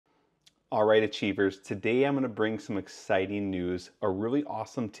All right, Achievers, today I'm going to bring some exciting news, a really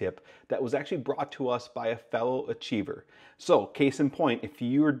awesome tip that was actually brought to us by a fellow Achiever. So, case in point, if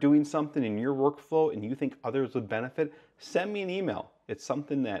you are doing something in your workflow and you think others would benefit, send me an email. It's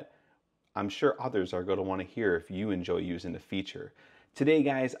something that I'm sure others are going to want to hear if you enjoy using the feature. Today,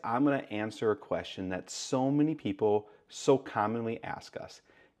 guys, I'm going to answer a question that so many people so commonly ask us.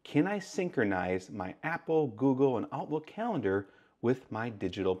 Can I synchronize my Apple, Google, and Outlook calendar with my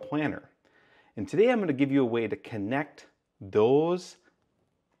digital planner? And today I'm going to give you a way to connect those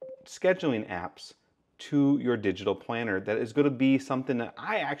scheduling apps to your digital planner that is going to be something that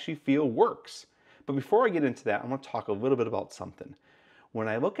I actually feel works. But before I get into that, I want to talk a little bit about something. When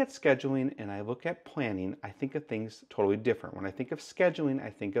I look at scheduling and I look at planning, I think of things totally different. When I think of scheduling, I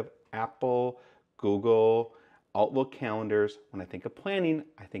think of Apple, Google, Outlook calendars. When I think of planning,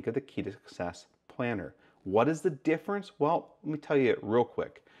 I think of the Key to Success planner. What is the difference? Well, let me tell you real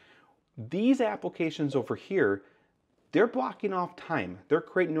quick. These applications over here, they're blocking off time. They're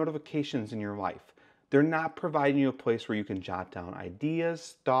creating notifications in your life. They're not providing you a place where you can jot down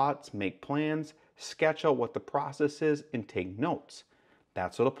ideas, thoughts, make plans, sketch out what the process is, and take notes.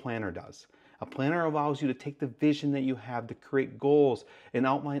 That's what a planner does. A planner allows you to take the vision that you have to create goals and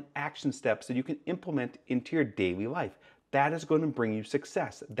outline action steps that you can implement into your daily life. That is going to bring you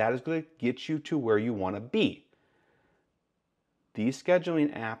success. That is going to get you to where you want to be. These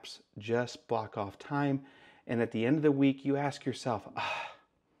scheduling apps just block off time, and at the end of the week, you ask yourself,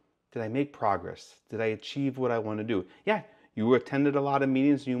 did I make progress? Did I achieve what I want to do? Yeah, you attended a lot of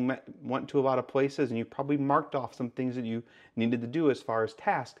meetings, you went to a lot of places, and you probably marked off some things that you needed to do as far as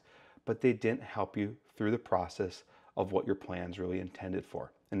tasks, but they didn't help you through the process of what your plan's really intended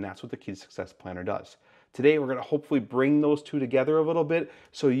for. And that's what the Key to Success Planner does. Today, we're going to hopefully bring those two together a little bit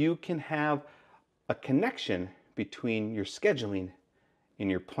so you can have a connection between your scheduling and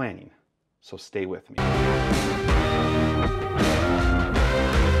your planning. So stay with me.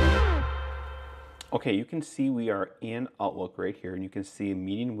 Okay, you can see we are in Outlook right here, and you can see a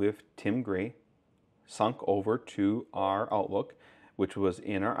meeting with Tim Gray sunk over to our Outlook, which was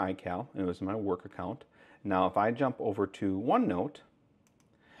in our iCal, and it was my work account. Now, if I jump over to OneNote,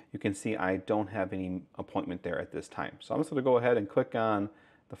 you can see I don't have any appointment there at this time. So I'm just going to go ahead and click on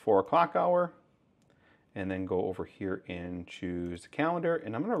the 4 o'clock hour, and then go over here and choose the calendar,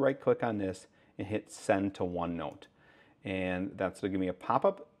 and I'm going to right click on this and hit send to OneNote, and that's going to give me a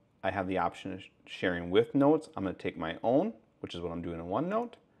pop-up. I have the option of sharing with notes. I'm going to take my own, which is what I'm doing in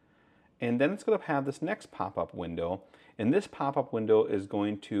OneNote, and then it's going to have this next pop-up window, and this pop-up window is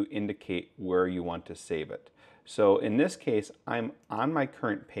going to indicate where you want to save it. So in this case, I'm on my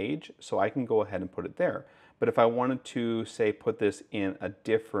current page, so I can go ahead and put it there. But if I wanted to, say, put this in a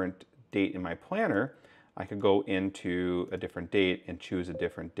different date in my planner, I could go into a different date and choose a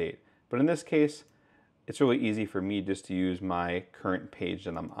different date. But in this case, it's really easy for me just to use my current page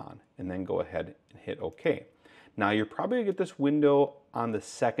that I'm on and then go ahead and hit OK. Now you're probably going to get this window on the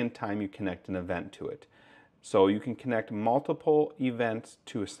second time you connect an event to it. So you can connect multiple events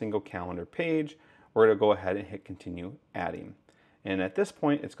to a single calendar page, or it'll go ahead and hit continue adding. And at this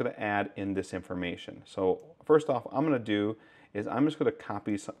point, it's going to add in this information. So first off, what I'm going to do is I'm just going to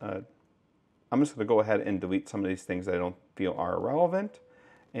copy I'm just going to go ahead and delete some of these things that I don't feel are relevant.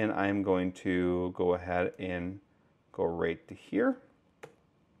 And I'm going to go ahead and go right to here.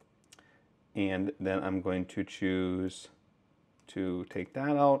 And then I'm going to choose to take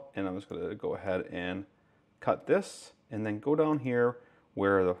that out. And I'm just going to go ahead and cut this. And then go down here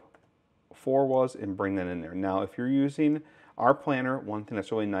where the 4 was and bring that in there. Now, if you're using our planner, one thing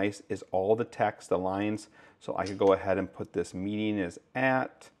that's really nice is all the text, the lines. So I could go ahead and put this meeting is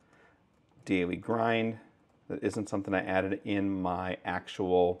at daily grind. That isn't something I added in my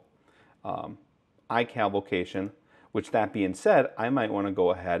actual iCal location, which that being said, I might want to go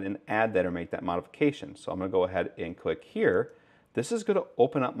ahead and add that or make that modification. So I'm going to go ahead and click here. This is going to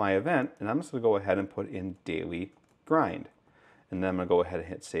open up my event, and I'm just going to go ahead and put in daily grind. And then I'm going to go ahead and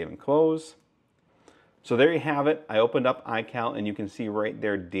hit save and close. So there you have it. I opened up iCal, and you can see right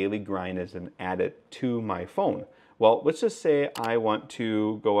there daily grind is added to my phone. Well, let's just say I want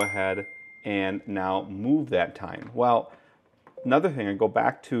to go ahead and now move that time. Well, another thing, I go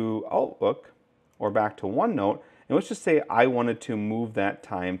back to Outlook or back to OneNote, and let's just say I wanted to move that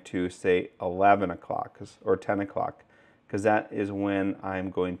time to, say, 11 o'clock or 10 o'clock, because that is when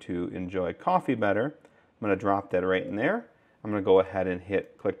I'm going to enjoy coffee better. I'm going to drop that right in there. I'm going to go ahead and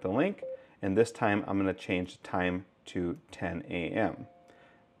click the link, and this time I'm going to change the time to 10 a.m.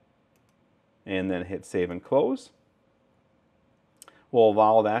 and then hit save and close. We'll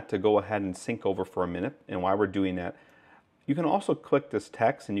allow that to go ahead and sync over for a minute, and while we're doing that, You can also click this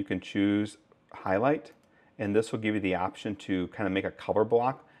text and you can choose highlight, and this will give you the option to kind of make a color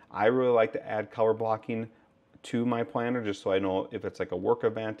block. I really like to add color blocking to my planner just so I know if it's like a work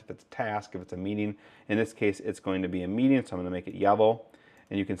event, if it's a task, if it's a meeting. In this case, it's going to be a meeting, so I'm going to make it yellow,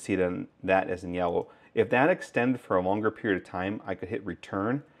 and you can see that is in yellow. If that extended for a longer period of time, I could hit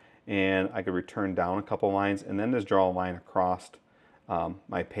return, and I could return down a couple lines, and then just draw a line across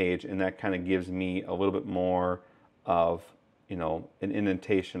my page, and that kind of gives me a little bit more of, you know, an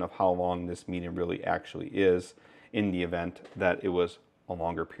indentation of how long this meeting really actually is in the event that it was a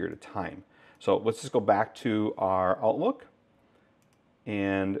longer period of time. So let's just go back to our Outlook,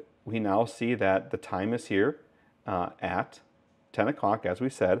 and we now see that the time is here at 10 o'clock, as we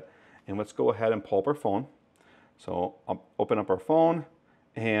said. And let's go ahead and pull up our phone. So I'll open up our phone,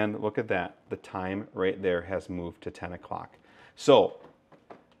 and look at that. The time right there has moved to 10 o'clock. So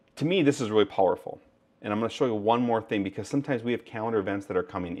to me, this is really powerful. And I'm going to show you one more thing, because sometimes we have calendar events that are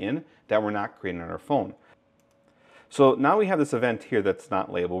coming in that we're not creating on our phone. So now we have this event here that's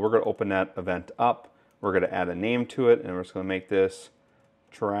not labeled. We're going to open that event up. We're going to add a name to it, and we're just going to make this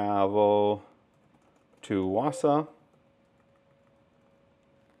travel to Wausau.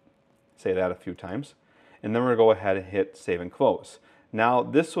 Say that a few times. And then we're going to go ahead and hit save and close. Now,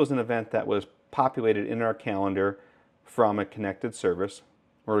 this was an event that was populated in our calendar from a connected service.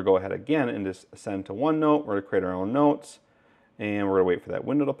 We're going to go ahead again and just send to OneNote. We're going to create our own notes, and we're going to wait for that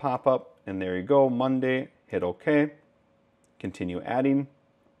window to pop up. And there you go, Monday. Hit OK. Continue adding.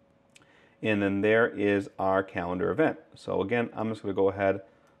 And then there is our calendar event. So again, I'm just going to go ahead,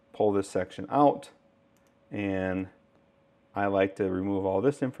 pull this section out, and I like to remove all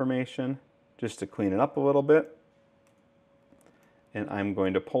this information just to clean it up a little bit. And I'm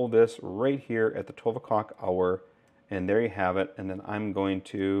going to pull this right here at the 12 o'clock hour, and there you have it. And then I'm going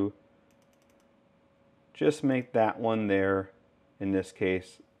to just make that one there, in this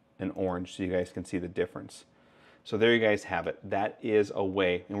case, an orange, so you guys can see the difference. So there you guys have it. That is a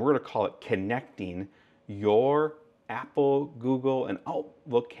way, and we're going to call it connecting your Apple, Google, and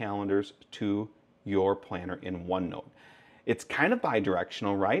Outlook calendars to your planner in OneNote. It's kind of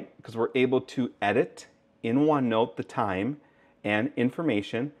bi-directional, right? Because we're able to edit in OneNote the time and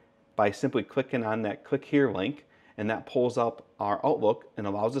information by simply clicking on that click here link, and that pulls up our Outlook and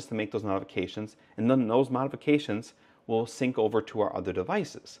allows us to make those modifications, and then those modifications will sync over to our other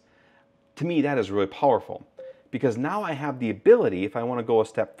devices. To me, that is really powerful, because now I have the ability, if I want to go a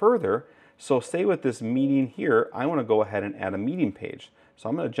step further, so say with this meeting here, I want to go ahead and add a meeting page. So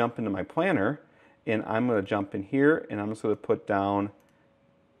I'm going to jump into my planner, and I'm going to jump in here, and I'm just going to put down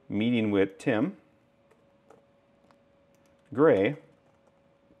meeting with Tim Gray,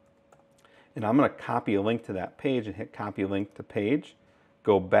 and I'm going to copy a link to that page and hit copy link to page,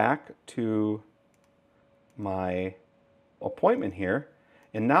 go back to my appointment here,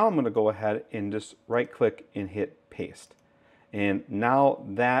 and now I'm going to go ahead and just right click and hit paste. And now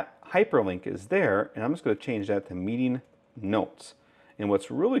that hyperlink is there, and I'm just going to change that to meeting notes. And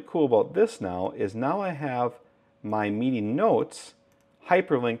what's really cool about this now is now I have my meeting notes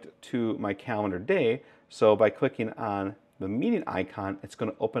hyperlinked to my calendar day. So by clicking on the meeting icon, it's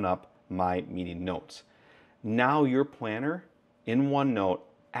going to open up my meeting notes. Now your planner in OneNote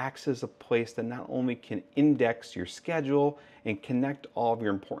acts as a place that not only can index your schedule and connect all of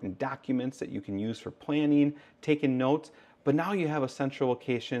your important documents that you can use for planning, taking notes, but now you have a central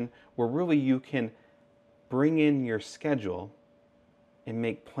location where really you can bring in your schedule and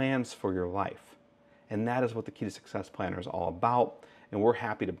make plans for your life. And that is what the Key to Success Planner is all about. And we're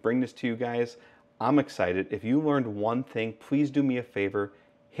happy to bring this to you guys. I'm excited. If you learned one thing, please do me a favor.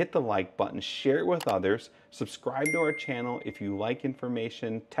 Hit the like button, share it with others, subscribe to our channel if you like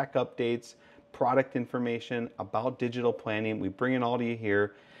information, tech updates, product information about digital planning. We bring it all to you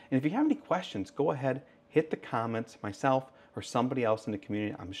here. And if you have any questions, go ahead, hit the comments. Myself or somebody else in the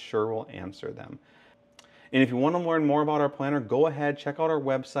community, I'm sure will answer them. And if you want to learn more about our planner, go ahead, check out our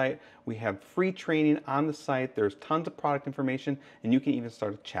website. We have free training on the site. There's tons of product information, and you can even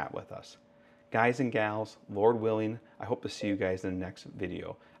start a chat with us. Guys and gals, Lord willing, I hope to see you guys in the next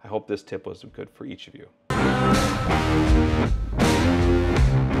video. I hope this tip was good for each of you.